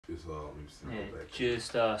It's let me see. Yeah, Go back.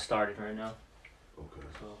 just started right now. Okay.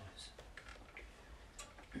 So,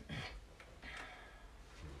 It's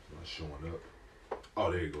not showing up.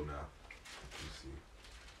 Oh, there you go now. Let me see.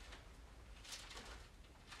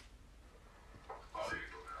 Oh, there you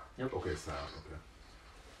go now. Yep. Okay, sound. Okay.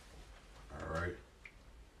 All right.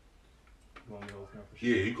 you want me to open up?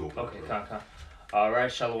 Yeah, you go. Okay, con. All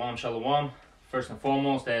right, shalom. First and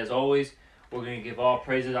foremost, as always, we're going to give all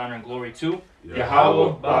praises, honor, and glory to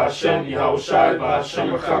Yahweh, Ba'Hashem, Yahweh Shai,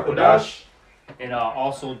 Ba'Hashem, Chakodash. And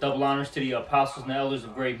also double honors to the apostles and the elders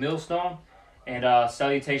of Great Millstone. And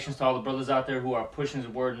salutations to all the brothers out there who are pushing the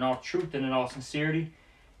word in all truth and in all sincerity.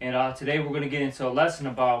 And today we're going to get into a lesson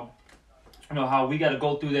about, how we got to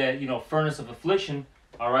go through that, furnace of affliction,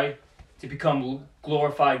 all right, to become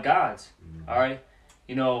glorified gods, all right.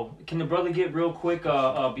 Can the brother get real quick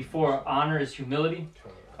before honor is humility,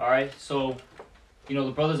 all right? So,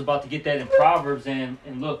 the brother's about to get that in Proverbs, and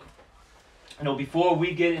look, before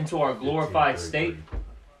we get into our glorified state,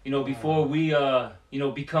 before we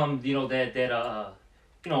become the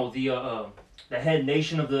head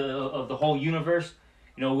nation of the whole universe,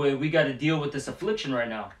 we got to deal with this affliction right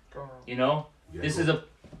now. This is a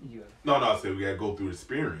No, I said we gotta go through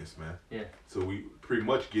experience, man. Yeah. So we pretty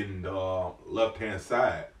much getting the left hand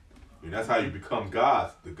side. That's how you become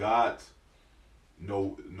gods. The gods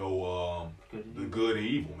know the good and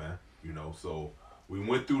evil, man. So we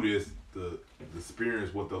went through this, the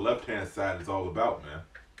experience what the left hand side is all about, man.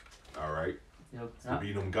 All right. Yep. To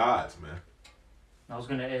be them gods, man. I was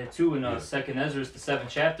gonna add too in Second Ezra, the 7th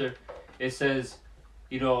chapter, it says,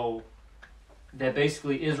 that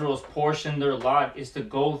basically Israel's portion, their lot, is to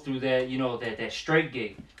go through that, that straight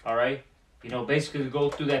gate. All right. Basically to go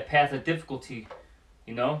through that path of difficulty.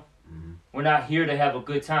 Mm-hmm. We're not here to have a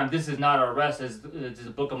good time. This is not our rest, as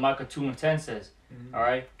the book of Micah 2:10 says. Mm-hmm. All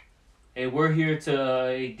right. And we're here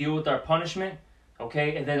to deal with our punishment,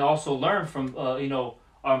 okay, and then also learn from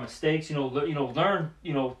our mistakes. Learn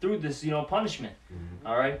through this punishment. Mm-hmm.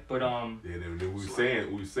 All right. But Yeah, then we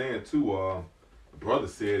were saying too. The brother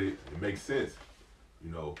said it makes sense.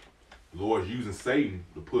 The Lord's using Satan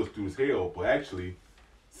to push through his hell, but actually,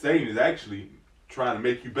 Satan is actually trying to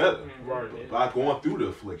make you better by going through the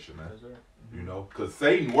affliction, man. That's right. Because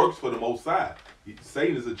Satan works for the Most High.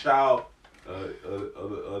 Satan is a child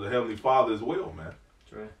of the Heavenly Father as well, man.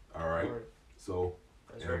 That's right. All right. So,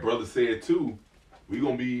 That's and right. the brother said too, we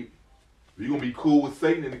gonna be cool with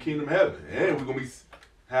Satan in the kingdom of heaven, and we're gonna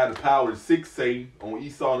have the power to sick Satan on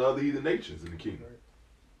Esau and other heathen nations in the kingdom.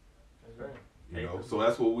 That's right. So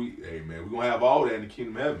that's what we're gonna have all that in the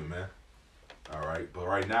kingdom of heaven, man. All right, but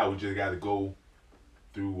right now we just got to go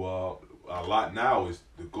through a lot. Now is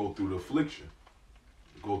to go through the affliction,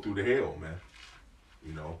 go through the hell, man.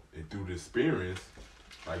 And through the experience,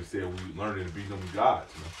 like you said, we learning to be them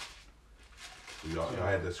gods, man. So y'all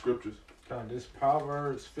had the scriptures. This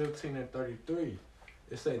Proverbs 15:33.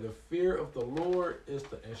 It say the fear of the Lord is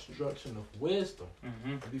the instruction of wisdom.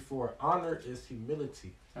 Mm-hmm. Before honor is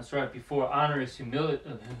humility. That's right. Before honor is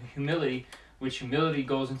humility, which humility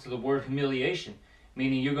goes into the word humiliation,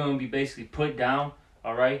 meaning you're going to be basically put down.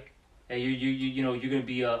 All right, and you're going to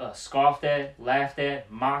be scoffed at, laughed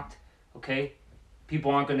at, mocked. Okay,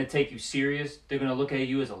 people aren't going to take you serious. They're going to look at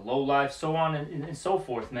you as a lowlife, so on and so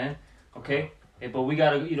forth, man. Okay, but we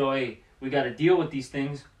gotta we gotta deal with these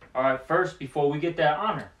things. All right, first before we get that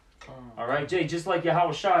honor. All right, Jay, just like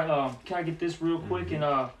Yahweh Shai, can I get this real quick in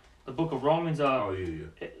the book of Romans? Romans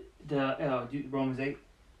 8.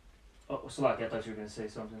 Oh, Salaki, I thought you were gonna say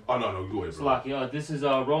something. Oh no, go ahead, bro. Salaki, this is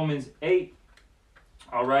Romans 8.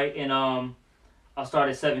 All right, and I'll start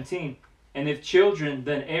at 17. And if children,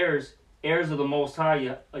 then heirs of the Most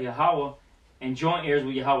High Yahweh, and joint heirs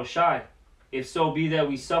with Yahweh Shai, if so be that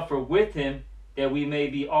we suffer with him, that we may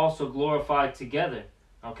be also glorified together.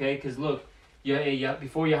 Okay, because look,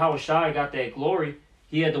 before Yahweh Shai got that glory,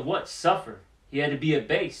 he had to suffer. He had to be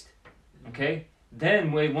abased. Okay,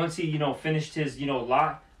 then once he finished his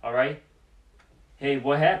lot. All right. Hey,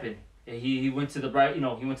 what happened? He went to the right. He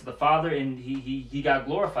went to the Father, and he got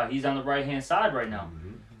glorified. He's on the right hand side right now.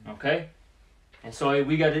 Mm-hmm. Okay. And so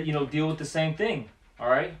we got to deal with the same thing. All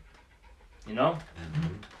right. Mm-hmm.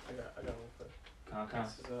 I got one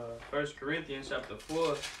question. This is 1 Corinthians chapter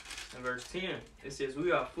 4 and verse 10. It says,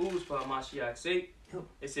 we are fools for Hamashiach's sake.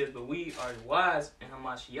 It says, but we are wise in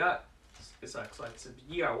Hamashiach. It's like it says,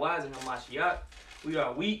 ye are wise in Hamashiach. We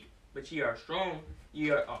are weak, but ye are strong. Ye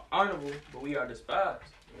are honorable, but we are despised.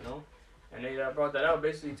 And they brought that out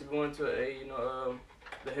basically to go into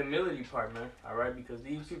the humility part, man. All right, because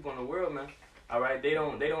these people in the world, man. All right, they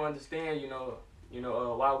don't understand,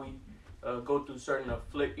 why we go through certain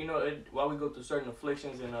while we go through certain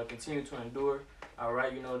afflictions and continue to endure. All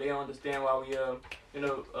right, they don't understand why we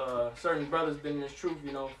certain brothers been in this truth,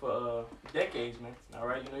 for decades, man. All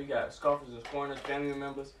right, you got scoffers and scorners, family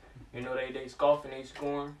members. They scoff and they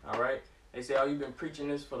scorn. All right, they say, oh, you've been preaching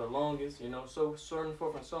this for the longest, so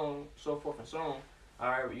forth and so on, so forth and so on. All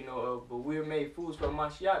right, but we're made fools for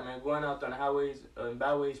Mashiach, man, going out on the highways and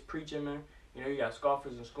byways preaching, man. You got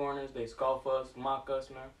scoffers and scorners. They scoff us, mock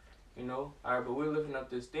us, man. All right, but we're lifting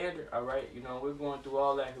up this standard, all right. We're going through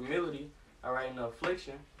all that humility, all right, in the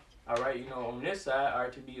affliction, all right, on this side, all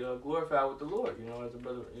right, to be glorified with the Lord, as the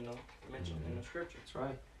brother, mentioned in the scripture. That's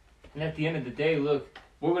right. And at the end of the day, look,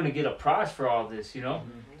 we're going to get a prize for all this, The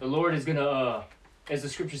Lord is going to, as the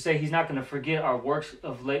scriptures say, He's not going to forget our works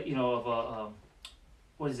of, what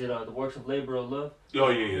is it, the works of labor of love? Oh,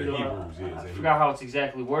 yeah, Hebrews, yeah. I forgot how it's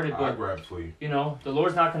exactly worded, but, I'll grab it for you. The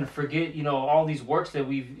Lord's not going to forget, all these works that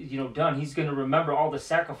we've, done. He's going to remember all the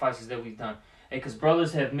sacrifices that we've done. Because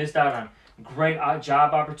brothers have missed out on great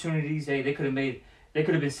job opportunities. Hey, they could have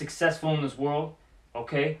been successful in this world.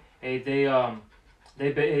 Okay, hey,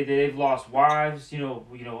 they've lost wives,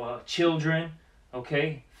 children.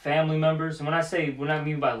 Okay, family members. And when I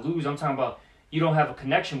mean by lose, I'm talking about you don't have a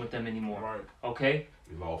connection with them anymore. Right. Okay.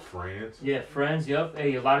 You lost friends. Yeah, friends. Yep.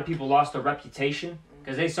 Hey, a lot of people lost their reputation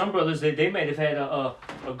because some brothers they might have had a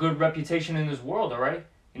good reputation in this world. All right.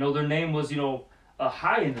 Their name was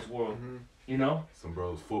high in this world. Some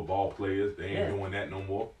brothers football players, they ain't doing that no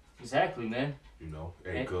more. Exactly, man.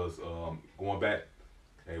 Hey, cause going back,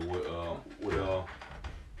 hey, what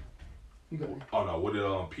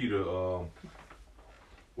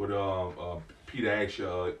Peter asked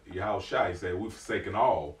Yahushua, he said, we forsaken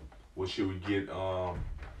all, what should we get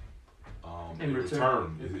in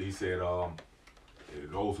return? He said,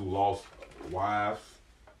 those who lost wives,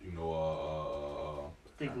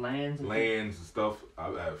 lands and stuff.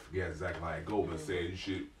 I forget exactly how it goes, but said you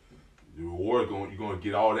should. The reward you're gonna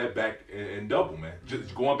get all that back and double, man.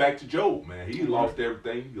 Just going back to Job, man. He lost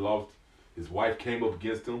everything. He lost his wife, came up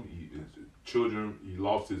against him. His children. He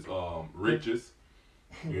lost his riches.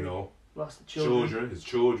 Lost the children. His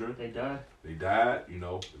children. They died.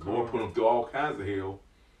 The Lord put him through all kinds of hell,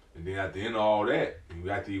 and then at the end of all that,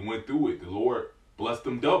 after he went through it, the Lord blessed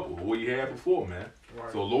him double what he had before, man.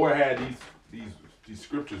 Right. So the Lord had these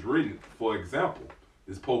scriptures written, for example.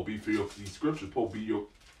 This supposed to be for these scriptures supposed to be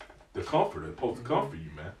the comforter, supposed to comfort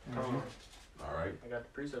you, man. All right. I got the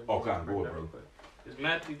precept. Oh, God, go ahead, brother. It's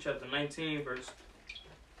Matthew chapter 19, verse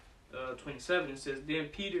 27. It says, Then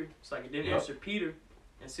Peter, it's like it didn't answer Peter,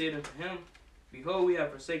 and said unto him, Behold, we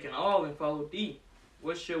have forsaken all and followed thee.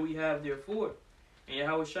 What shall we have therefore? And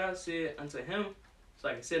Yahushua said unto him, it's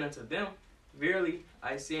like it said unto them, Verily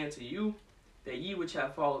I say unto you, that ye which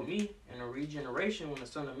have followed me in a regeneration, when the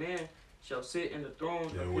Son of Man shall sit in the throne.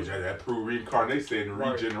 Yeah, which that proved reincarnation said in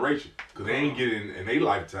regeneration, because they ain't getting in their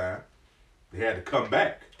lifetime. They had to come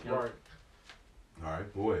back. Right. All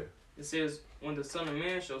right, go ahead. It says, when the Son of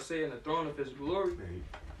Man shall sit in the throne of his glory,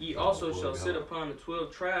 ye also shall sit upon the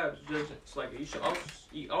 12 tribes, judging. It's like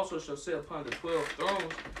ye also shall sit upon the 12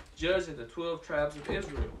 thrones, judging the 12 tribes of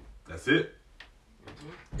Israel. That's it.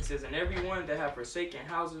 It says, and everyone that have forsaken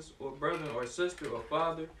houses, or brother, or sister, or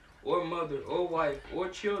father, or mother, or wife, or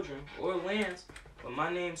children, or lands, for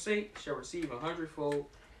my name's sake, shall receive 100-fold,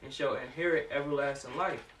 and shall inherit everlasting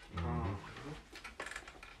life.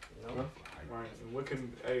 Right.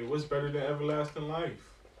 And what's better than everlasting life?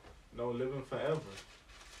 Living forever.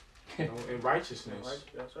 In righteousness.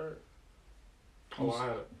 Yes, sir. Oh, I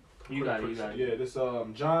had You got it. Yeah, this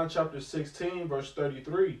John chapter 16, verse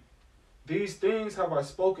 33. These things have I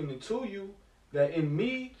spoken unto you, that in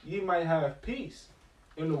me ye might have peace.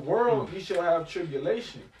 In the world ye shall have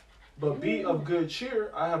tribulation, but be of good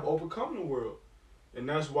cheer. I have overcome the world. And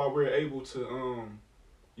that's why we're able to,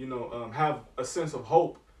 have a sense of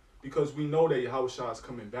hope, because we know that Yahushua is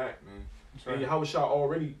coming back, man. Right. And Yahushua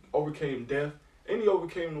already overcame death, and he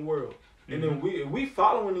overcame the world. And then we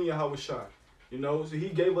following in Yahushua, so he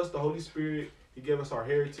gave us the Holy Spirit. He gave us our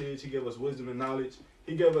heritage. He gave us wisdom and knowledge.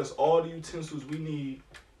 He gave us all the utensils we need,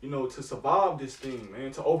 to survive this thing,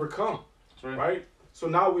 man, to overcome, right? So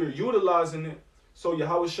now we're utilizing it so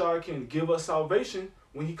Yahushua can give us salvation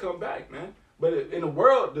when he come back, man. But in the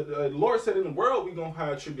world, the Lord said in the world we're going to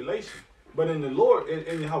have tribulation. But in the Lord,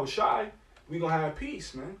 in Yahushua, we're going to have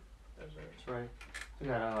peace, man. That's right. I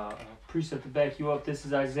got a precept to back you up. This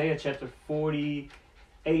is Isaiah chapter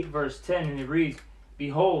 48, verse 10, and it reads,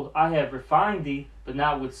 Behold, I have refined thee, but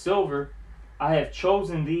not with silver. I have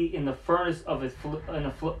chosen thee in the furnace of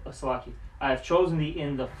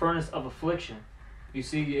affliction, You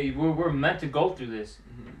see, we're meant to go through this.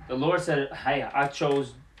 The Lord said, hey, I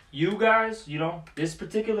chose you guys, you know, this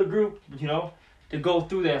particular group, you know, to go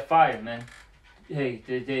through that fire, man. Hey,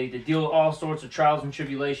 they deal with all sorts of trials and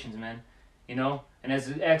tribulations, man. You know, and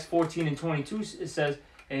as Acts 14 and 22 it says,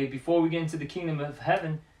 hey, before we get into the kingdom of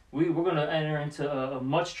heaven, we're going to enter into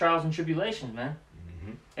much trials and tribulations, man.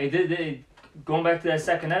 Hey, going back to that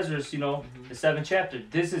second Ezra, you know, the 7th chapter,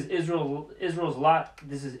 this is Israel's lot,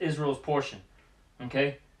 this is Israel's portion.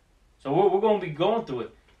 Okay? So we're going to be going through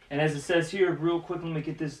it. And as it says here, real quick, let me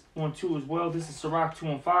get this one too as well. This is Sirach 2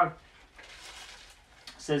 and 5. It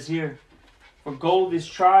says here, for gold is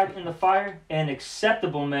tried in the fire, and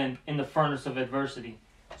acceptable men in the furnace of adversity.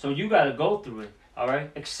 So you got to go through it, all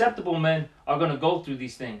right? Acceptable men are going to go through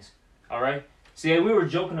these things, all right? See, we were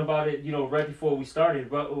joking about it, you know, right before we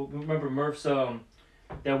started. Remember Murph's,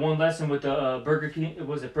 that one lesson with the Burger King,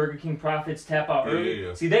 was it Burger King prophets tap out early?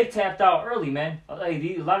 Yeah. See, they tapped out early, man.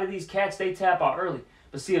 A lot of these cats, they tap out early.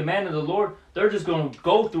 But see, a man of the Lord, they're just going to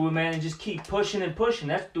go through it, man, and just keep pushing and pushing.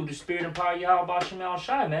 That's through the spirit and power of Yahweh Shemel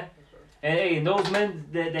Shai, man. And hey, and those men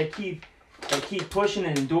that keep pushing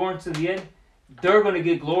and enduring to the end, they're going to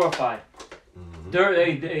get glorified. They're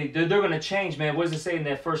going to change, man. What does it say in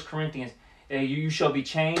that 1 Corinthians? You shall be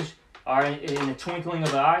changed, all right, in the twinkling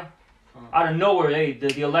of an eye. Out of nowhere, hey,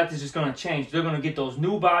 the elect is just going to change. They're going to get those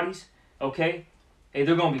new bodies, okay? Hey,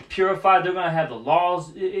 they're going to be purified. They're going to have the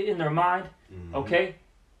laws in their mind, okay?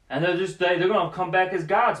 And they're going to come back as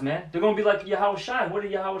gods, man. They're going to be like Yahweh Shai. What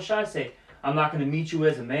did Yahweh Shai say? I'm not going to meet you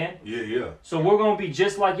as a man. Yeah. So we're going to be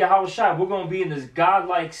just like Yahweh Shai. We're going to be in this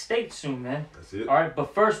godlike state soon, man. That's it. All right,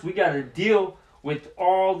 but first we got to deal with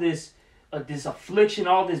all this affliction,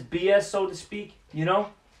 all this BS, so to speak, you know?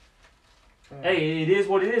 Hey, it is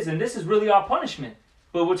what it is, and this is really our punishment.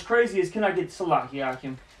 But what's crazy is, can I get Salak,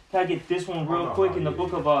 Yakim? Can I get this one real quick in the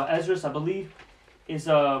book of Ezra, I believe? Is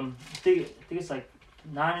I think it's like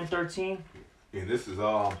 9 and 13. And this is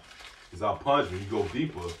our punishment. You go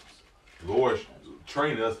deeper. The Lord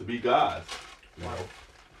training us to be gods. You know?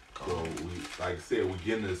 So we, like I said, we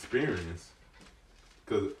getting the experience.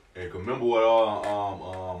 Cause remember what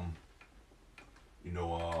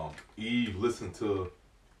Eve listened to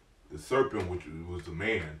the serpent, which was a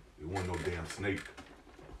man. It wasn't no damn snake.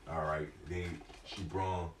 All right. Then she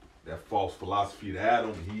brought that false philosophy to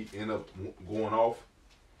Adam. He ended up going off.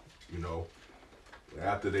 You know,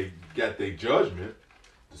 after they got their judgment,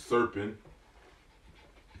 the serpent,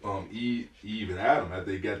 Eve and Adam,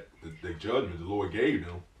 after they got the judgment the Lord gave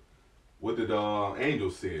them, what did the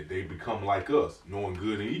angels say? They become like us, knowing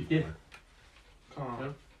good and evil.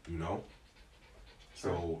 Yeah. You know.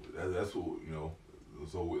 So that's what you know.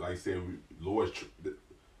 So like I said,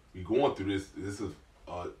 we going through this. This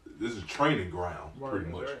is training ground, pretty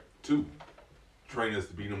much, too. Train us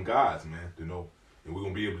to be them guys, man. You know, and we're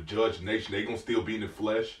gonna be able to judge the nation. They gonna still be in the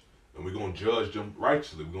flesh, and we're gonna judge them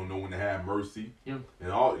righteously. We're gonna know when to have mercy, and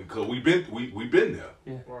all, because we been there.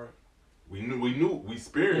 Yeah. Right. We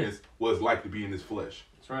experienced what it's like to be in this flesh.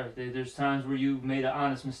 That's right. There's times where you made an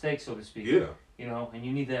honest mistake, so to speak. Yeah. You know, and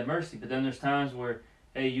you need that mercy. But then there's times where,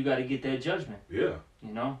 hey, you got to get that judgment. Yeah.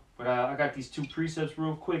 You know. But I got these two precepts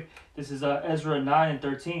real quick. This is Ezra 9 and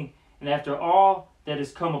 13. And after all that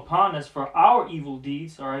has come upon us for our evil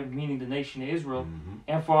deeds, all right, meaning the nation of Israel,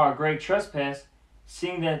 and for our great trespass,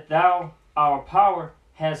 seeing that thou, our power,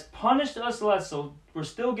 has punished us less, so we're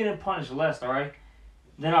still getting punished less, all right,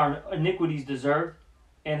 than our iniquities deserve,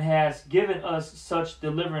 and has given us such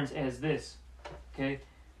deliverance as this. Okay?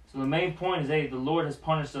 So the main point is, hey, the Lord has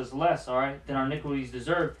punished us less, all right, than our iniquities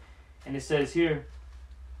deserve. And it says here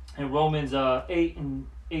in Romans 8 and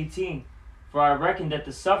 18, for I reckon that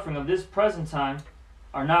the suffering of this present time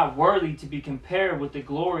are not worthy to be compared with the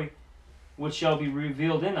glory which shall be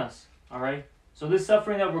revealed in us. All right? So this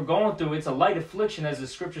suffering that we're going through, it's a light affliction, as the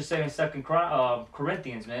scriptures say in 2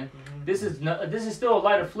 Corinthians, man. This is still a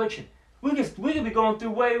light affliction. We could be going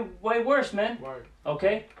through way worse, man. Right.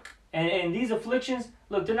 Okay? And these afflictions,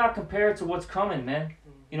 look, they're not compared to what's coming, man.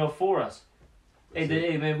 You know, for us.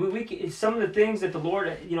 Hey, man, we some of the things that the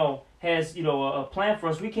Lord, you know, has, you know, a plan for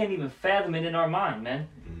us, we can't even fathom it in our mind, man.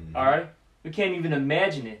 All right? We can't even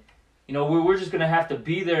imagine it. You know, we're just going to have to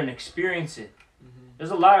be there and experience it.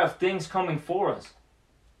 There's a lot of things coming for us.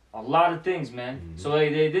 A lot of things, man. So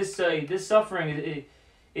this suffering,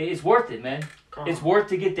 it's worth it, man. It's worth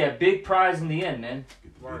to get that big prize in the end, man.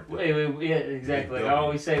 Right. Yeah, exactly. Like I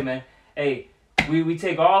always say, man, hey, we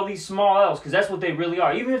take all these small L's, because that's what they really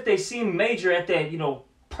are. Even if they seem major at that, you know,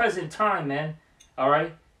 present time, man. All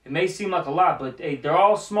right? It may seem like a lot, but hey, they're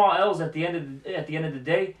all small L's at the end of the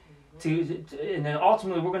day. and then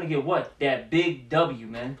ultimately we're gonna get what? That big W,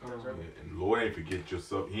 man. Yeah, and the Lord ain't forget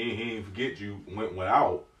yourself. He ain't forget you went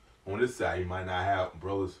without. On this side, you might not have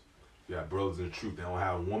brothers. You got brothers in the truth. They don't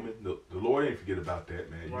have a woman. The Lord ain't forget about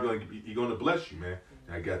that, man. He gonna bless you, man.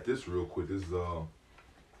 And I got this real quick. This is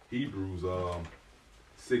Hebrews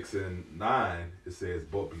 6:9. It says,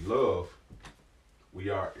 "But beloved, we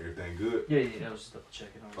are everything good." Yeah. I was just double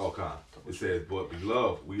checking. Okay. It says, "But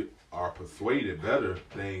beloved, we are persuaded better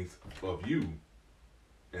things of you,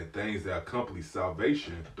 and things that accompany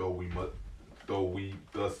salvation, though we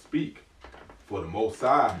thus speak. For the Most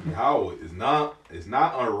High, Yahweh, is not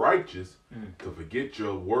unrighteous to forget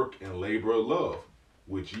your work and labor of love,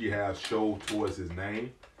 which ye have showed towards his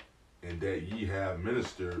name, and that ye have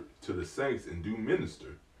ministered to the saints and do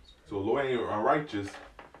minister." So the Lord ain't unrighteous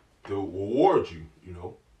to reward you, you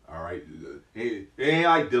know. All right, it ain't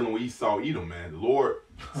like dealing with Esau, Edom, man. The Lord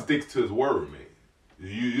sticks to his word, man.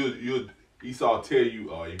 You Esau tell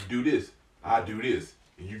you, if you do this, I do this.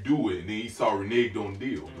 And you do it, and then Esau reneged on the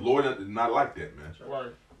deal. The Lord is not like that, man.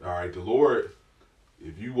 Right. All right, the Lord,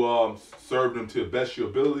 if you serve him to the best of your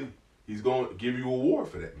ability, he's going to give you a reward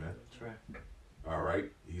for that, man. That's right. All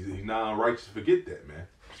right, he's not unrighteous. Forget that, man.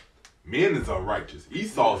 Men is unrighteous.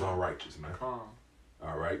 Esau's unrighteous, man.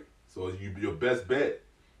 All right, so your best bet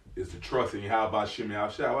is to trust in Yahweh Shem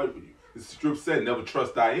Shah. The scripture said, "Never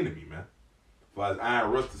trust thy enemy, man. For as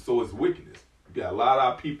iron rusted, so is wickedness." You got a lot of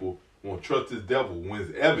our people won't trust this devil when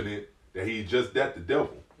it's evident that he's just that, the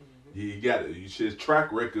devil. You got it. His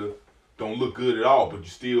track record don't look good at all, but you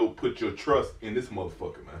still put your trust in this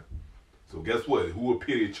motherfucker, man. So guess what? Who would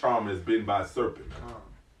pity a charmer that's bitten by a serpent, man?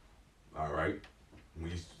 All right. When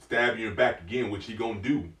he stab you in the back again, which he gonna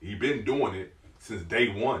do? He been doing it since day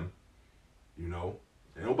one. You know,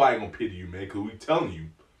 ain't nobody gonna pity you, man, because we telling you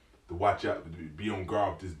to watch out, to be on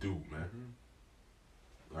guard with this dude, man.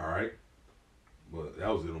 All right. But that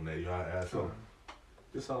was it on that. Y'all ask something.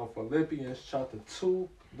 This on Philippians chapter 2.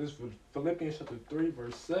 This Philippians chapter 3,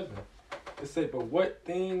 verse 7. It say, "But what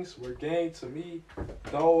things were gained to me,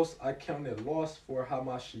 those I counted lost for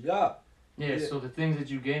Hamashiach." Yeah, so the things that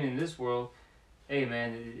you gain in this world, hey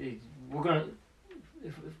man, we're gonna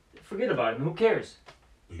forget about it. Who cares?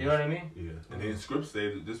 You know what I mean? Yeah. And then scripture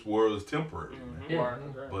say that this world is temporary, man. Yeah.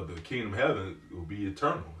 But the kingdom of heaven will be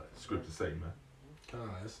eternal. Like the scripture say, man.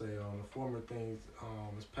 It say the former things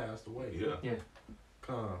is passed away. Yeah.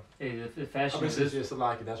 Hey, the fashion of this, this, that's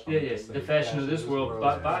what the fashion of this world,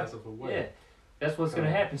 yeah, that's what's gonna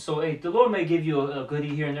happen. So hey, the Lord may give you a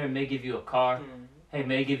goodie here and there, may give you a car, hey,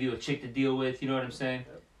 may give you a chick to deal with, you know what I'm saying?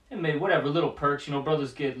 And may whatever little perks, you know,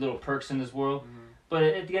 brothers get little perks in this world. But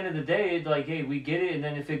at the end of the day, it's like, hey, we get it, and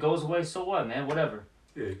then if it goes away, so what, man? Whatever.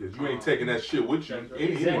 Yeah, because you ain't taking that shit with you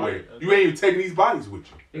Exactly. anyway. You ain't even taking these bodies with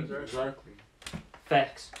you. Exactly.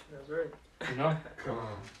 Facts. That's right. You know?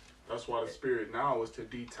 That's why the spirit now is to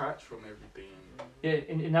detach from everything.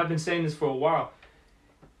 Yeah, and I've been saying this for a while.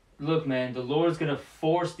 Look, man, the Lord's going to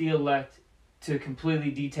force the elect to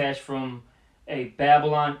completely detach from a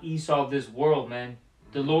Babylon Esau of this world, man.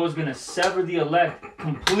 The Lord's going to sever the elect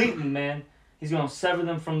completely, man. He's going to sever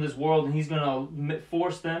them from this world, and he's going to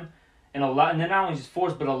force them, and then not only just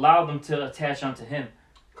force, but allow them to attach onto him.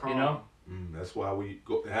 You know? That's why we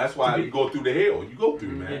go. That's why you go through the hell you go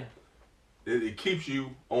through, man. Yeah. It keeps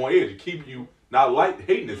you on edge. It keeps you not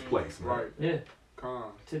hating this place, man. Right. Yeah.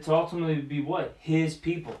 To ultimately be what? His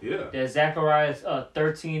people. Yeah. That Zechariah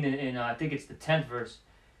 13 and I think it's the 10th verse.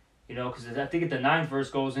 You know, because I think the 9th verse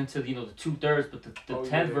goes into the 2/3, but the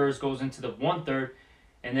 10th verse goes into the 1/3,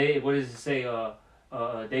 and what does it say?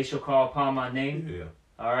 They shall call upon my name. Yeah.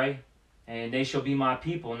 All right, and they shall be my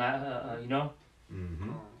people. Not you know.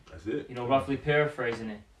 That's it. You know, roughly paraphrasing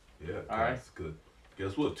it. Yeah. All right. That's good.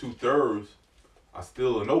 Guess what? 2/3 I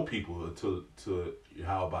still know people to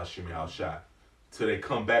Yahweh Shem Shai till they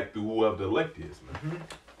come back through whoever the elect is, man.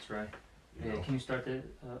 That's right. You know? Can you start that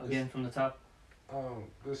again from the top?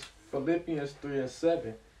 This Philippians 3 and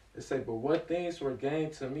 7, it say, "But what things were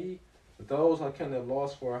gained to me, those I counted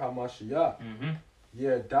lost for Hamashiach.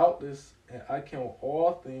 Yeah, doubtless, and I count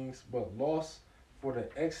all things but loss for the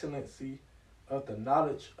excellency of the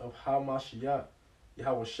knowledge of Hamashiach,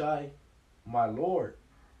 Yahushai, my Lord,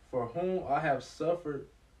 for whom I have suffered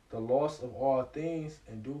the loss of all things,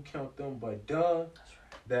 and do count them but dung,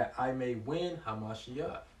 that I may win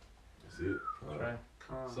Hamashiach." That's it. That's right.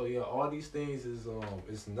 So yeah, all these things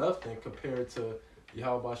is nothing compared to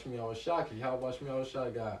Yahweh Shem Yahushua. Yahweh Shem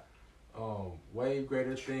Yahushua got way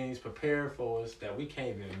greater things prepared for us that we can't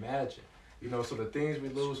even imagine. You know, so the things we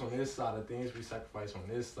lose on this side, the things we sacrifice on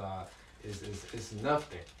this side is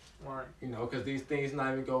nothing. Right. You know, because these things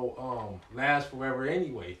not even go last forever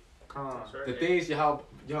anyway. That's right. The things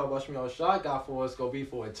Yahweh Shai got for us gonna be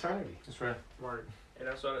for eternity. That's right. Right. And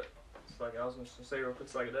that's what it's like. I was gonna say real quick.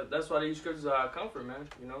 It's like that's why these scriptures are our comfort, man.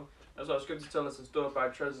 You know, that's why the scriptures tell us to store up our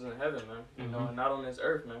treasures in heaven, man. You know, and not on this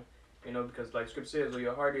earth, man. You know, because like scripture says, where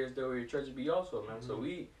your heart is, there will your treasure be also, man. So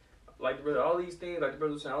we, like the brother, all these things, like the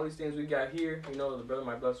brother was saying, all these things we got here. You know, the brother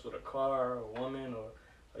might bless us with a car, or a woman, or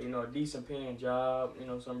you know, a decent paying job. You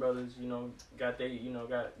know, some brothers, you know, got you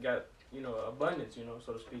know, abundance, you know,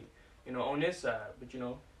 so to speak. You know, on this side, but you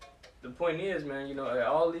know. The point is, man, you know,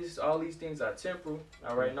 all these things are temporal,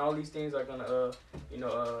 all right, and all these things are gonna,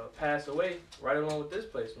 pass away right along with this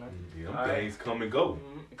place, man. Yeah, things come and go.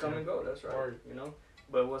 Come and go. That's right. You know,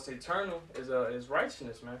 but what's eternal is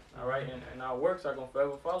righteousness, man. All right, and our works are gonna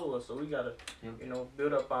forever follow us. So we gotta, you know,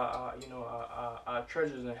 build up our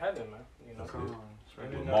treasures in heaven, man. You know.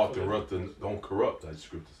 But mark the rust don't corrupt, as the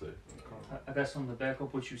scripture says. I got something to back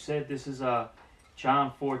up what you said. This is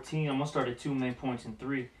John 14. I'm gonna start at 2 main points and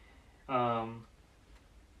 3.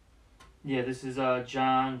 This is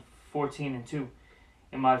John 14 and 2.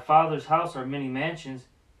 In my Father's house are many mansions.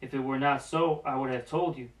 If it were not so, I would have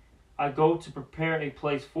told you. I go to prepare a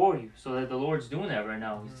place for you. So that the Lord's doing that right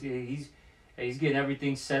now. He's getting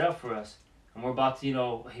everything set up for us, and we're about to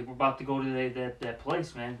go to that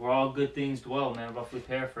place, man, where all good things dwell, man. Roughly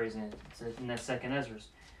paraphrasing it. It's in that second Ezra's.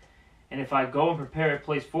 And if I go and prepare a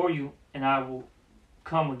place for you, and I will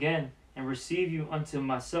come again and receive you unto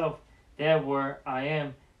myself, that where I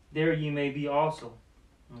am, there ye may be also.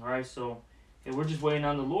 All right, so we're just waiting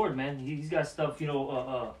on the Lord, man. He's got stuff, in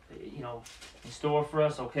store for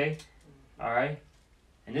us. Okay, all right.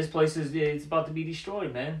 And this place it's about to be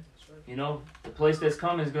destroyed, man. You know, the place that's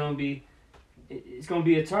coming is gonna be, it's gonna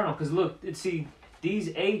be eternal. Cause look, see,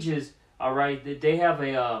 these ages, all right, they have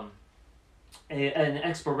an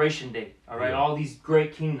expiration date. All right, all these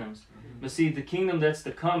great kingdoms. But see, the kingdom that's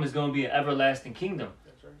to come is gonna be an everlasting kingdom.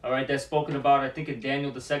 All right, that's spoken about, I think, in Daniel,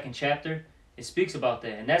 the 2nd chapter. It speaks about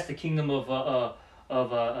that, and that's the kingdom of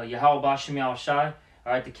Yahweh Bashim Shai.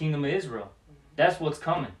 All right, the kingdom of Israel. That's what's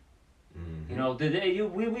coming. You know,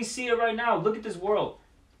 we see it right now. Look at this world.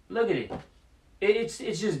 Look at it. It's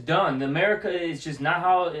just done. America is just not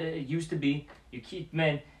how it used to be.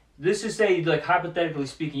 Let's just say, like, hypothetically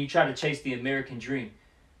speaking, you try to chase the American dream.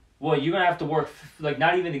 Well, you're going to have to work, like,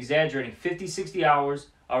 not even exaggerating, 50, 60 hours.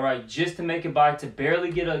 All right, just to make it by, to barely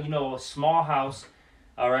get a small house,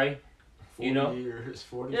 all right, 40 years,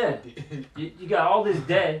 40, yeah, 50. you got all this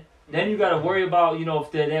debt. Then you got to worry about,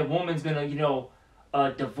 if that woman's gonna,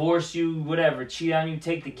 divorce you, whatever, cheat on you,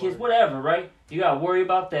 take the kids, whatever, right? You got to worry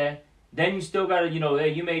about that. Then you still got to,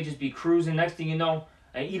 you may just be cruising. Next thing you know,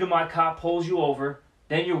 an Edomite cop pulls you over.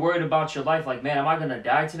 Then you're worried about your life, like, man, am I gonna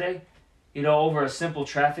die today? Over a simple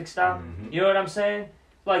traffic stop. You know what I'm saying?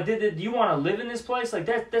 Like, do you want to live in this place? Like,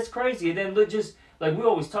 that's crazy. And then look, just like we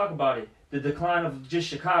always talk about it, the decline of just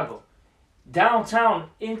Chicago.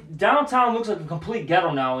 Downtown looks like a complete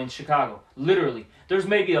ghetto now in Chicago. Literally, there's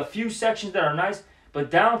maybe a few sections that are nice,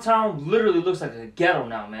 but downtown literally looks like a ghetto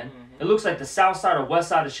now, man. It looks like the south side or west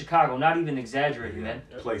side of Chicago. Not even exaggerating, man.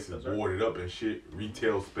 Places boarded up and shit,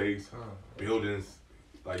 retail space, buildings,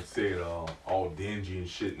 like you said, all dingy and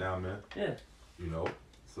shit now, man. Yeah.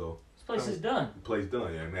 So. This place is done. The place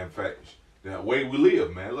done, yeah. Man, in fact, the way we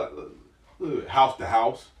live, man, look, house to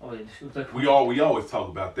house. Oh, like, we always talk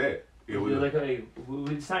about that. Yeah,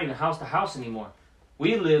 it's not even house to house anymore.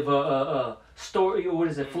 We live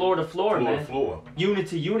floor to floor, man. Floor. Unit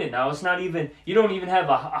to unit now. It's not even. You don't even have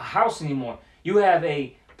a house anymore. You have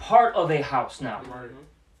a part of a house now.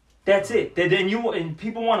 That's it. Then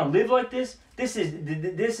people want to live like this. This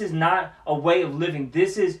is not a way of living.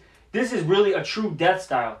 This is really a true death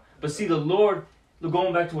style. But see, the Lord,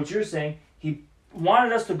 going back to what you're saying, He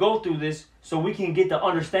wanted us to go through this so we can get the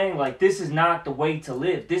understanding, like, this is not the way to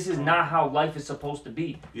live. This is not how life is supposed to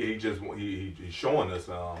be. Yeah, he's showing us,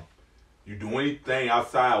 you do anything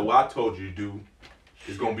outside of what I told you to do,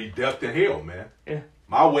 it's going to be death and hell, man. Yeah.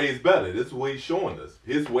 My way is better. This is what He's showing us.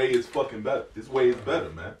 His way is fucking better. This way is better,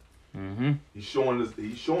 man. He's showing us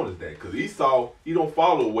that because he don't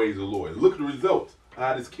follow the ways of the Lord. Look at the results of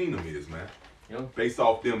how this kingdom is, man. Based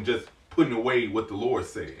off them just putting away what the Lord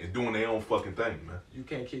said and doing their own fucking thing, man. You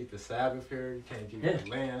can't keep the Sabbath here. You can't keep the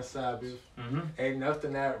land Sabbath. Ain't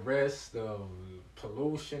nothing at rest. The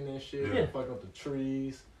pollution and shit. Fucking up the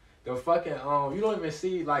trees. The fucking you don't even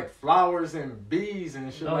see like flowers and bees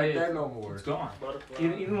and shit that no more. It's gone.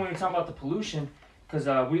 Even when you talk about the pollution, because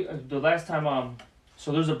the last time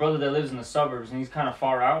so there's a brother that lives in the suburbs and he's kind of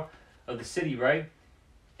far out of the city, right?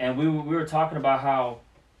 And we were talking about how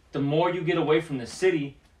the more you get away from the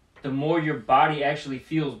city, the more your body actually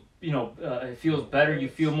feels, it feels better. You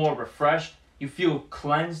feel more refreshed. You feel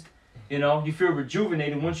cleansed. You feel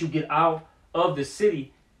rejuvenated once you get out of the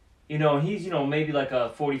city. And he's, maybe like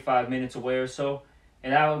 45 minutes away or so.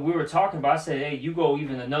 And we were talking about, I said, hey, you go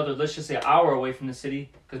even another, let's just say an hour away from the city.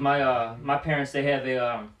 Because my parents, they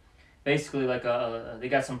have basically like they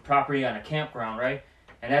got some property on a campground, right?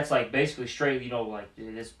 And that's like basically straight, like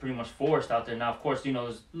it's pretty much forest out there. Now, of course,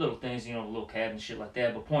 there's little things, little cabins, shit like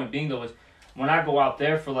that. But point being though is when I go out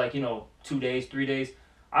there for like, 2 days, 3 days,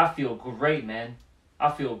 I feel great, man. I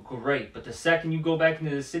feel great. But the second you go back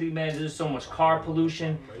into the city, man, there's so much car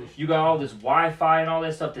pollution. You got all this Wi-Fi and all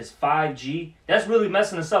that stuff, this 5G. That's really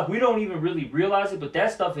messing us up. We don't even really realize it, but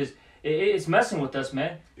that stuff it's messing with us,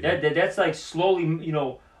 man. Yeah. That's like slowly,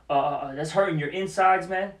 that's hurting your insides,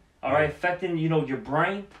 man. All right, affecting, your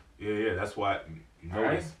brain. Yeah, that's why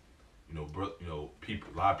notice, people,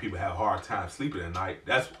 a lot of people have a hard time sleeping at night.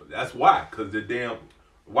 That's why, because the damn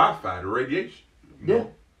Wi-Fi, the radiation. Yeah.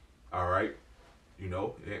 All right.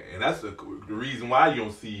 And that's the reason why you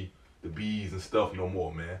don't see the bees and stuff no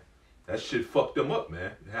more, man. That shit fucked them up,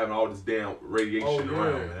 man. Having all this damn radiation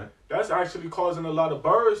around, man. That's actually causing a lot of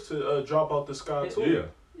birds to drop out the sky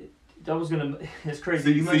too. Yeah. That was gonna. It's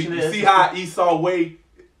crazy. You mentioned it. See how Esau way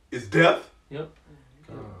is death? Yep.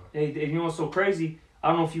 Hey, you know what's so crazy? I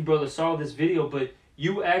don't know if you brothers saw this video, but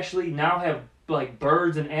you actually now have like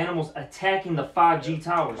birds and animals attacking the 5G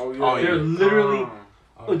towers. Oh, yeah. They're literally.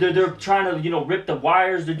 They're trying to rip the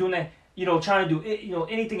wires. They're doing that, trying to do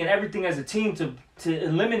anything and everything as a team to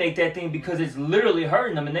eliminate that thing because it's literally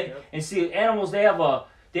hurting them. And see, animals they have a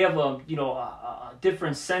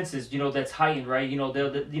different senses that's heightened, right?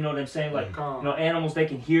 They'll you know what I'm saying, like animals they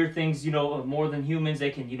can hear things more than humans.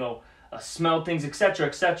 They can smell things,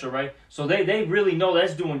 etc., right? So they really know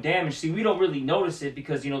that's doing damage. See, we don't really notice it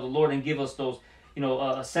because the Lord didn't give us those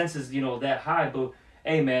senses that high. But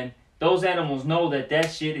hey, man. Those animals know that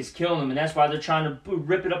shit is killing them, and that's why they're trying to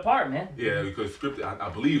rip it apart, man. Yeah, because scripture, I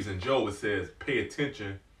believe in Job, it says, pay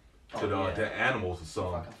attention to the animals or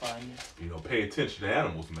something. Pay attention to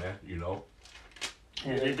animals, man,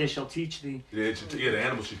 Yeah, they shall teach thee. Yeah, the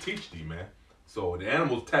animals should teach thee, man. So the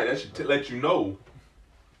animals, that should let you know,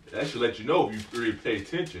 if you really pay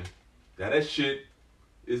attention, that shit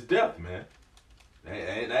is death, man.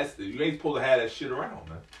 And you ain't supposed to have that shit around,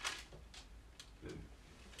 man.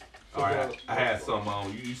 All right, I had some.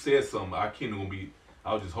 You said something. I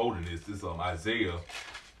was just holding this. This Isaiah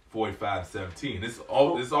 45:17.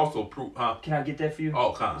 This also proof, huh? Can I get that for you?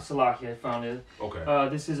 Oh, kind of. Salaki, I found it. Okay.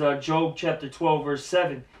 This is Job chapter 12 verse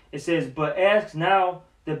 7. It says, "But ask now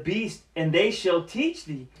the beast, and they shall teach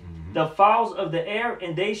thee, the fowls of the air,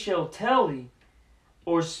 and they shall tell thee,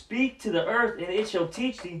 or speak to the earth, and it shall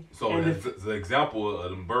teach thee." So the example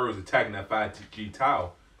of them birds attacking that 5G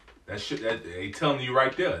tower. That shit, they telling you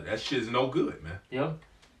right there. That shit is no good, man. Yep.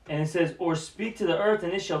 And it says, "Or speak to the earth,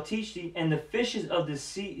 and it shall teach thee, and the fishes of the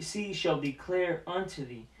sea shall declare unto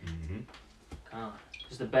thee."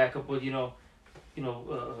 Just to back up with the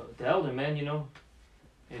elder, man.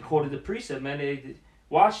 They quoted the precept, man. They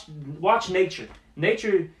watch nature.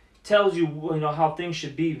 Nature tells you how things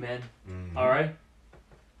should be, man. All right.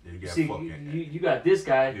 Yeah, you got this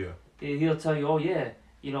guy. Yeah. He'll tell you, oh yeah.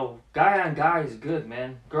 Guy on guy is good,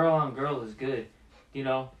 man. Girl on girl is good. You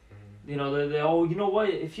know what?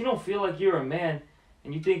 If you don't feel like you're a man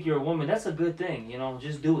and you think you're a woman, that's a good thing.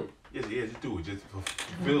 Just do it. Yeah, just do it. Just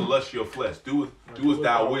feel the lust of your flesh. Do as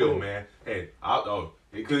thou will, man. Hey,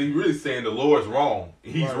 because he's really saying the Lord's wrong.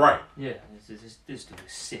 He's right. Yeah, this dude is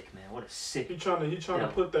sick, man. What a sick. He trying to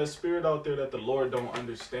put that spirit out there that the Lord don't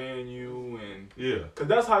understand you, and because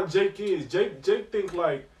that's how Jake is. Jake think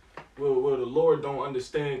like. Well, the Lord don't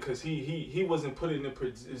understand because he wasn't put in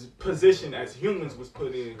his position as humans was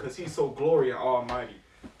put in because he's so glory and almighty.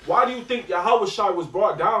 Why do you think Yahushua was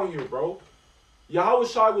brought down here, bro?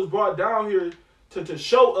 Yahushua was brought down here to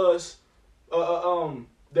show us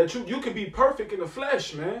that you can be perfect in the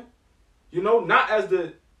flesh, man.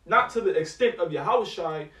 Not to the extent of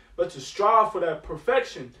Yahushua, but to strive for that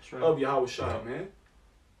perfection of Yahushua, man.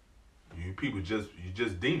 You people you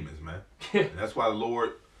just demons, man. That's why the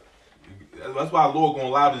Lord gonna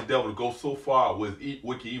allow this devil to go so far with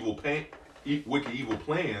wicked evil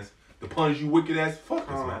plans to punish you wicked ass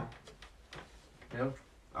fuckers, man. Yep.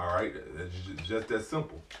 All right, it's just that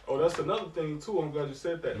simple. Oh, that's another thing too. I'm glad you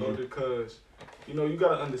said that, Lord, because you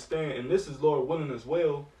gotta understand, and this is Lord willing as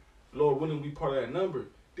well. Lord willing, we part of that number.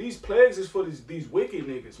 These plagues is for these wicked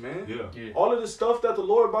niggas, man. Yeah. All of the stuff that the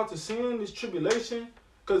Lord about to send, this tribulation,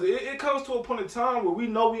 because it comes to a point in time where we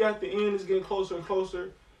know we at the end is getting closer and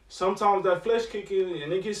closer. Sometimes that flesh kick in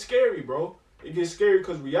and it gets scary, bro. it gets scary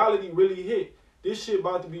because reality really hit. This shit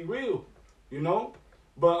about to be real, you know.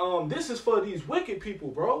 But this is for these wicked people,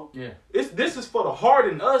 bro. Yeah. This is for the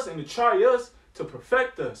harden us and to try us to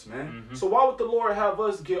perfect us, man. So why would the Lord have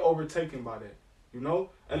us get overtaken by that? You know,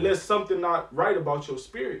 unless something not right about your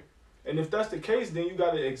spirit. And if that's the case, then you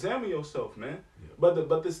got to examine yourself, man. Yeah.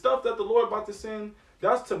 But the stuff that the Lord about to send,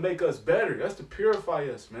 that's to make us better. That's to purify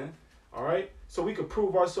us, man. All right, so we could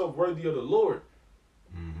prove ourselves worthy of the Lord.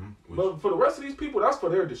 But for the rest of these people, that's for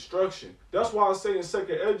their destruction. That's why I say in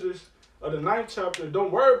 2nd Esdras of the 9th chapter,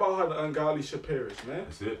 don't worry about how the ungodly shall perish, man.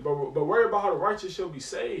 That's it. But worry about how the righteous shall be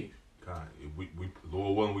saved. God, if we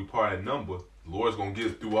Lord willing, we part that number. The Lord's gonna get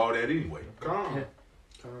us through all that anyway. Come.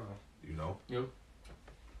 You know. Yep.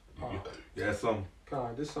 Yeah, some.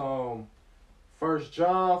 God, this 1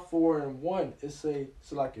 John 4:1. It say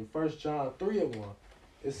so like in 1 John 3:1.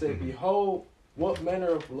 It say, behold, what manner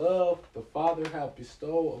of love the Father hath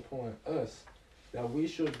bestowed upon us, that we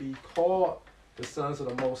should be called the sons of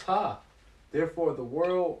the Most High. Therefore the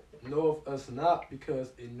world knoweth us not,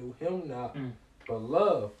 because it knew him not, but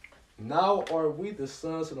love. Now are we the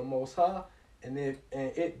sons of the Most High, and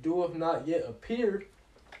it doeth not yet appear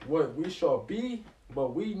what we shall be,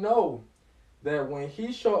 but we know that when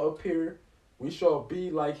he shall appear, we shall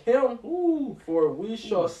be like him, for we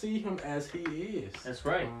shall see him as he is. That's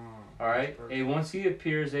right. All right. Hey, once he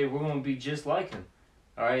appears, hey, we're going to be just like him.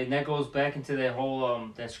 All right. And that goes back into that whole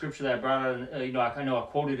that scripture that I brought out. You know, I know I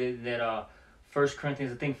quoted it in that 1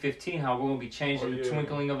 Corinthians, I think 15, how we're going to be changed in the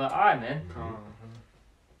twinkling of an eye, man.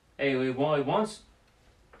 Hey, once.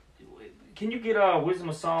 Can you get Wisdom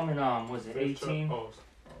of Solomon? Was it 18?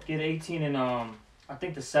 Get 18 and I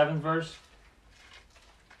think the 7th verse.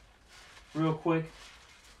 Real quick,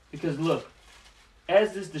 because look,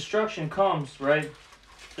 as this destruction comes, right?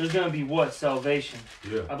 There's gonna be what? Salvation.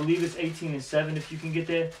 Yeah. I believe it's 18 and 7. If you can get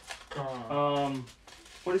that.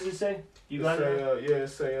 What does it say? You got it? Yeah, it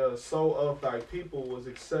say, so of thy people was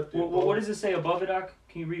accepted. What does it say above it, Doc?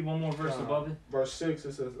 Can you read one more verse above it? Verse 6,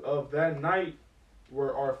 it says, of that night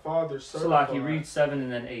were our fathers certified. Salaki, read 7 and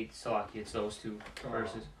then 8. Salaki, it's those two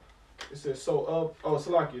verses. It says, so of,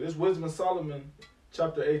 Salaki, this Wisdom of Solomon,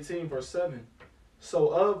 chapter 18, verse 7. So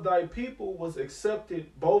of thy people was accepted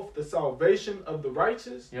both the salvation of the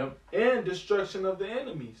righteous and destruction of the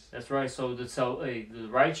enemies. That's right. So the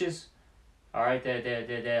righteous, all right, that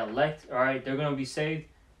elect, all right, they're going to be saved,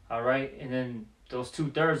 all right, and then those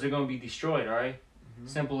 2/3 they're going to be destroyed, all right.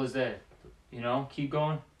 Simple as that. You know, keep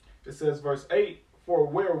going. It says, verse 8, for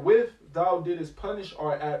wherewith thou didst punish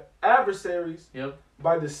our adversaries,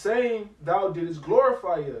 by the same thou didst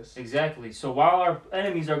glorify us. Exactly. So while our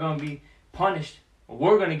enemies are going to be punished,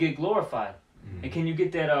 we're going to get glorified. And can you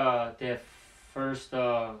get that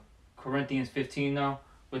 1 Corinthians 15 now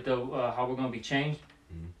with the how we're going to be changed?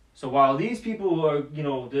 So while these people are, you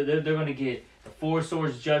know, they're going to get the 4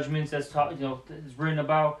 swords judgments that's taught, you know, is written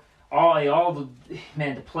about, all the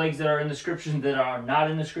the plagues that are in the scriptures and that are not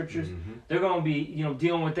in the scriptures, they're going to be, you know,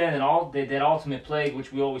 dealing with that, and that ultimate plague,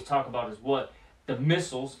 which we always talk about, is what? The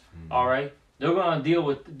missiles. All right, they're going to deal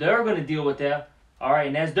with that. All right,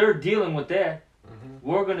 and as they're dealing with that,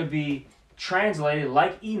 we're going to be translated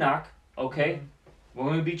like Enoch. Okay, we're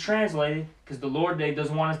going to be translated because the Lord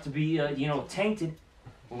doesn't want us to be tainted.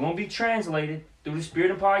 We're going to be translated through the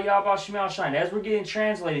Spirit and power of Yahweh Shemal Shine. As we're getting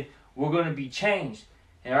translated, we're going to be changed.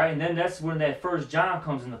 All right, and then that's when that 1 John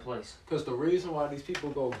comes into place. Because the reason why these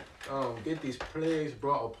people go get these plagues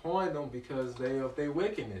brought upon them because of their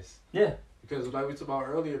wickedness. Yeah. Because like we talked about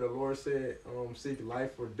earlier, the Lord said, seek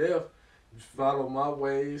life or death. Follow my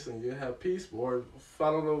ways and you'll have peace. Or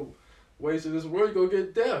follow the ways of this world, you're going to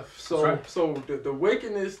get death. So right. So the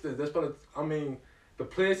wickedness, the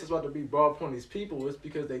plagues that's about to be brought upon these people is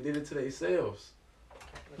because they did it to themselves.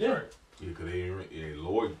 Yeah. Right. Yeah, because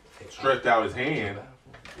Lord stretched out his hand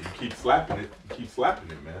and you keep slapping it.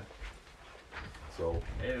 Man. So.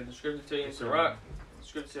 And the scripture tells you in Sirach, the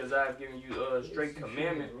scripture says, I have given you a straight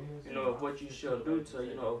commandment, of what you shall do to,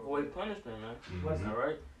 avoid punishment, man. All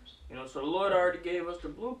right? So the Lord already gave us the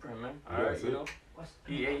blueprint, man. All right,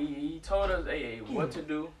 He told us, what to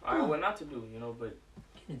do, what not to do, but,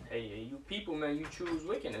 you people, man, you choose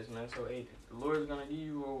wickedness, man. So, the Lord is going to give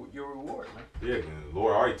you your reward, man. Yeah, the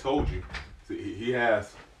Lord already told you.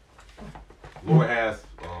 Lord has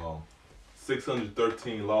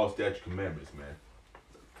 613 laws, statutes, commandments, man.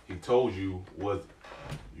 He told you what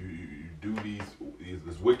you do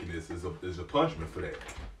this wickedness is a punishment for that.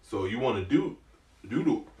 So you want to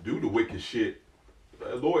do the wicked shit.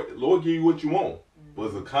 Lord give you what you want,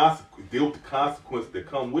 but it's deal with the consequences that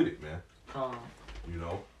come with it, man.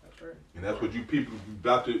 That's right. And that's what you people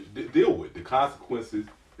about to deal with, the consequences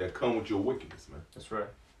that come with your wickedness, man. That's right.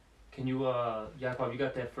 Can you, Jacob, you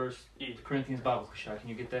got that first Corinthians Bible shot? Can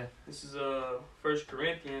you get that? This is 1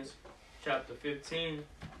 Corinthians chapter 15,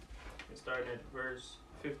 and starting at verse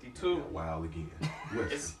 52. Wow, again.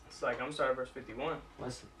 It's like, I'm sorry, verse 51.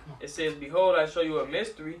 Listen. It says, "Behold, I show you a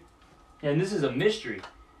mystery." Yeah, and this is a mystery.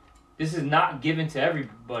 This is not given to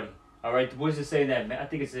everybody. All right, what does it say that? I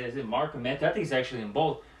think it says, is it Mark or Matthew? I think it's actually in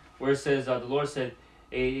both, where it says the Lord said,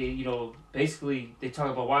 basically they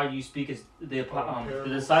talk about why do you speak as the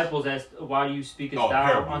disciples asked, why do you speak as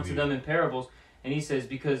thou unto them in parables? And he says,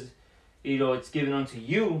 because it's given unto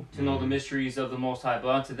you to know the mysteries of the Most High, but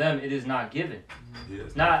unto them it is not given. Yeah,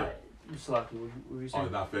 it's not. What were you saying? Oh,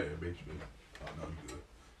 it's not fair, bitch. Oh, no, you good.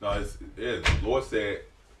 No, the Lord said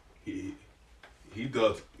he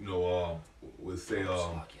does. Would say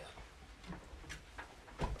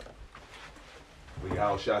when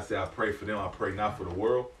Yahushua said, "I pray for them. I pray not for the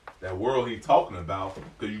world." That world he's talking about,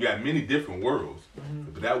 because you got many different worlds,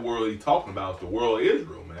 but that world he's talking about is the world of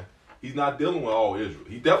Israel, man. He's not dealing with all Israel.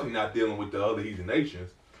 He's definitely not dealing with the other heathen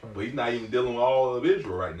nations, but he's not even dealing with all of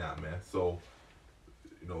Israel right now, man. So,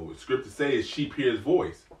 Scripture says sheep hear his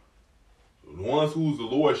voice. The ones who's the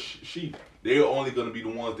Lord's sheep, they're only going to be the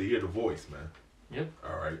ones to hear the voice, man. Yep.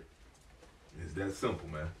 All right. It's that simple,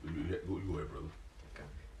 man. Go ahead, brother. Okay.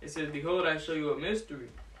 It says, "Behold, I show you a mystery.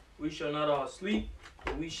 We shall not all sleep,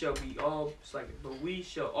 but we shall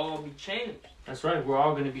all be changed." That's right. We're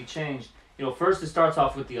all going to be changed. First it starts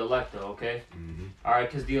off with the elect, though, okay? Mm-hmm. All right,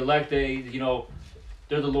 because the elect, they're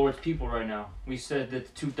the Lord's people right now. We said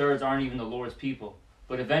that 2/3 aren't even the Lord's people.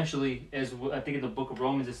 But eventually, as I think in the book of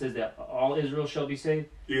Romans, it says that all Israel shall be saved.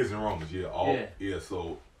 It is in Romans, yeah. Yeah,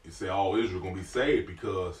 so it say all Israel going to be saved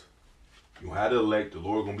because you have the elect, the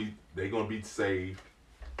Lord they're going to be saved.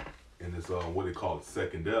 And it's what they call it,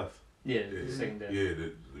 second death. Yeah, the second death. Yeah,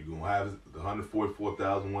 you're going to have the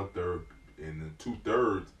 144,000, 1/3, and then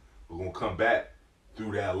 2/3 are going to come back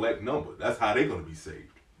through that elect number. That's how they're going to be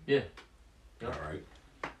saved. Yeah. Yep. All right.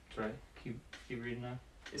 That's right. Keep reading now.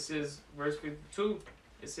 It says, verse 52,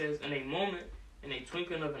 it says, "In a moment, in a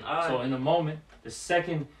twinkling of an eye." So in a moment, the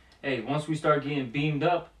second, once we start getting beamed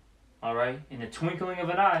up, all right, in the twinkling of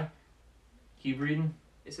an eye, keep reading.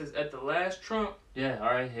 It says, "At the last trump." Yeah,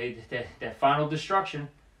 all right. Hey, that final destruction,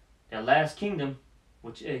 that last kingdom,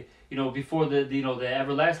 which before the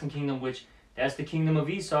everlasting kingdom, which that's the kingdom of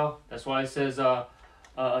Esau. That's why it says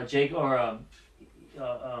Jacob or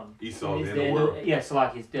Esau is the end of the world. Yeah,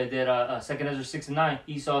 Salaki. That 2 Ezra 6 and 9.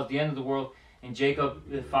 Esau is the end of the world, and Jacob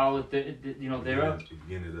followed thereof. The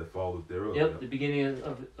beginning that followed thereof. Yep, the beginning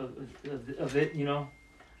of it.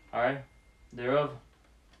 All right, thereof.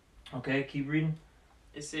 Okay, keep reading.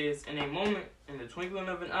 It says, "In a moment, in the twinkling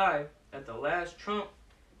of an eye, at the last trump,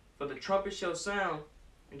 for the trumpet shall sound,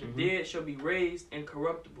 and the dead shall be raised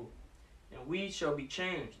incorruptible, and we shall be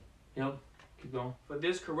changed." Yep, keep going. "For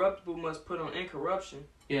this corruptible must put on incorruption."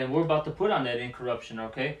 Yeah, and we're about to put on that incorruption,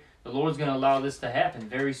 okay? The Lord's going to allow this to happen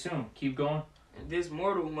very soon. Keep going. "And this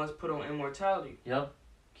mortal must put on immortality." Yep,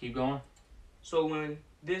 keep going. "So when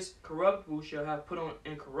this corruptible shall have put on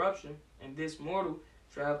incorruption, and this mortal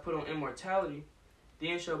shall have put on immortality,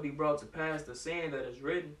 then shall be brought to pass the saying that is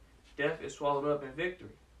written, death is swallowed up in victory."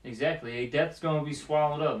 Exactly. Death's going to be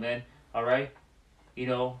swallowed up, man. All right?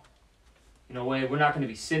 We're not going to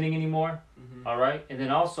be sinning anymore. Mm-hmm. All right? And then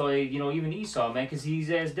also, even Esau, man, because he's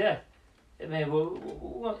as death. Man, we're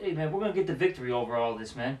going to get the victory over all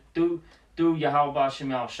this, man. Through Yahweh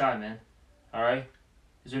Shem Al Shai, man. All right?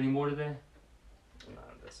 Is there any more to that? No,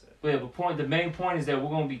 that's it. But yeah, the main point is that we're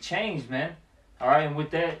going to be changed, man. All right, and with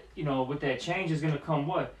that change is going to come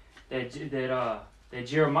what? That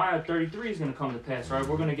Jeremiah 33 is going to come to pass, right?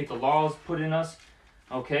 We're going to get the laws put in us,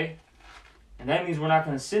 okay? And that means we're not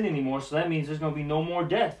going to sin anymore, so that means there's going to be no more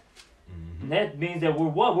death. Mm-hmm. And that means that we're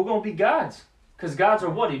what? We're going to be gods. Because gods are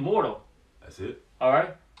what? Immortal. That's it. All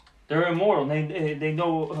right? They're immortal. They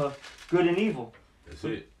know good and evil. That's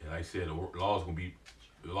it. And like I said,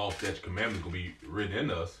 the law, statute, commandments going to be written in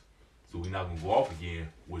us, so we're not going to go off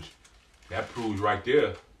again, which... that proves right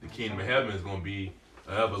there the kingdom of heaven is going to be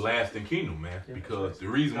an everlasting kingdom, man. Yeah, because the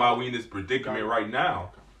reason why we in this predicament right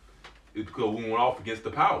now is because we went off against the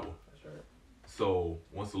power. That's right. So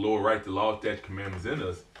once the Lord writes the law, statute, commandments in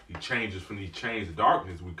us, he changes from these chains of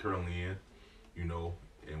darkness we currently in,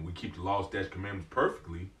 and we keep the law, statute, commandments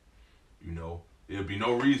perfectly, there'll be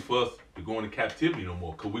no reason for us to go into captivity no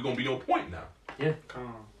more because we're going to be on point now. Yeah,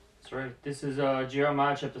 that's right. This is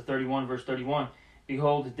Jeremiah chapter 31, verse 31.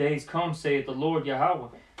 "Behold, the days come, saith the Lord Yahweh,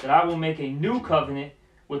 that I will make a new covenant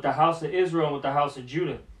with the house of Israel and with the house of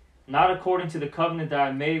Judah, not according to the covenant that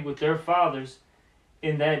I made with their fathers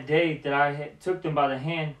in that day that I took them by the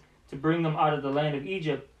hand to bring them out of the land of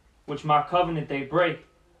Egypt, which my covenant they break,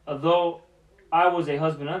 although I was a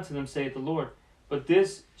husband unto them, saith the Lord. But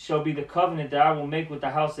this shall be the covenant that I will make with the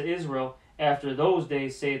house of Israel after those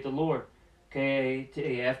days, saith the Lord. Okay,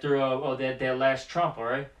 after that last trump, all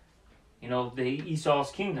right? You know, the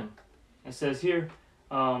Esau's kingdom. It says here,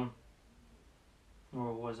 where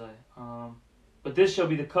was I? But this shall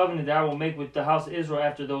be the covenant that I will make with the house of Israel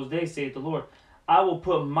after those days, saith the Lord. I will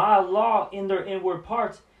put my law in their inward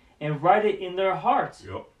parts and write it in their hearts.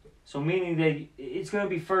 Yep. So meaning that it's going to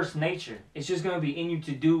be first nature. It's just going to be in you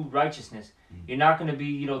to do righteousness. You're not going to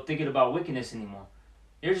be, thinking about wickedness anymore.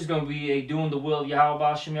 You're just going to be doing the will of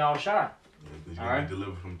Yahweh Shem Yahweh Shai. Because you're going to be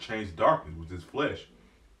delivered from chains of darkness with this flesh.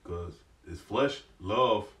 Because this flesh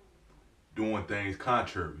love doing things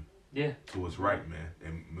contrary to what's right, man.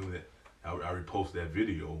 And remember that I reposted that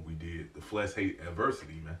video we did. The flesh hate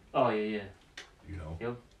adversity, man. Oh, yeah.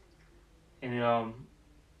 Yep. And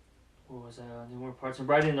what was that? The more parts and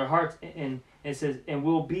write it in their hearts, and it says, and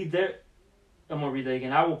we'll be there. I'm gonna read that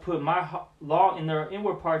again. I will put my law in their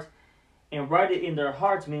inward parts, and write it in their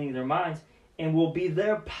hearts, meaning their minds, and will be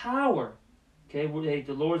their power. Okay,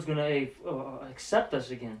 the Lord's gonna accept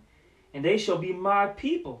us again, and they shall be my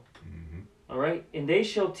people. All right, and they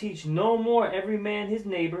shall teach no more every man his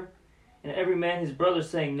neighbor, and every man his brother,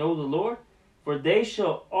 saying, know the Lord. For they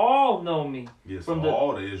shall all know me. Yes, so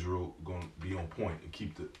all the Israel going to be on point and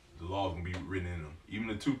keep the laws going to be written in them. Even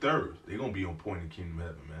the 2/3, they're going to be on point in the kingdom of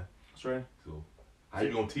heaven, man. That's right. So how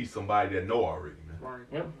you going to teach somebody that know already, man? Right.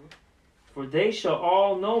 Yep. For they shall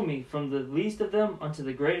all know me, from the least of them unto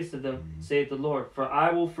the greatest of them, saith the Lord. For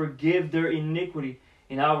I will forgive their iniquity,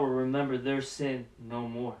 and I will remember their sin no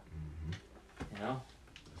more.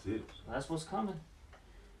 That's it. So that's what's coming.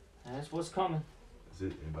 That's what's coming. That's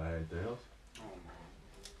it. Anybody have anything else?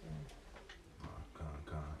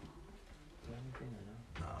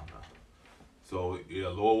 Nah. So,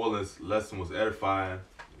 Lord willing, this lesson was edifying.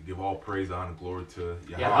 We give all praise, honor, glory to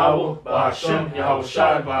Yahweh, Ba'ashem, Yahweh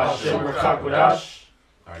Shai, Ba'ashem, Rakak Wadash.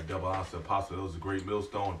 All right, double honor to Apostle. It was a great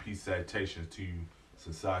millstone. Peace, salutations to you.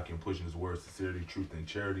 Sincerity and pushing his words, sincerity, truth, and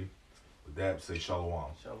charity. With that, say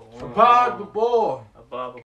shalom. Shabbat, boy.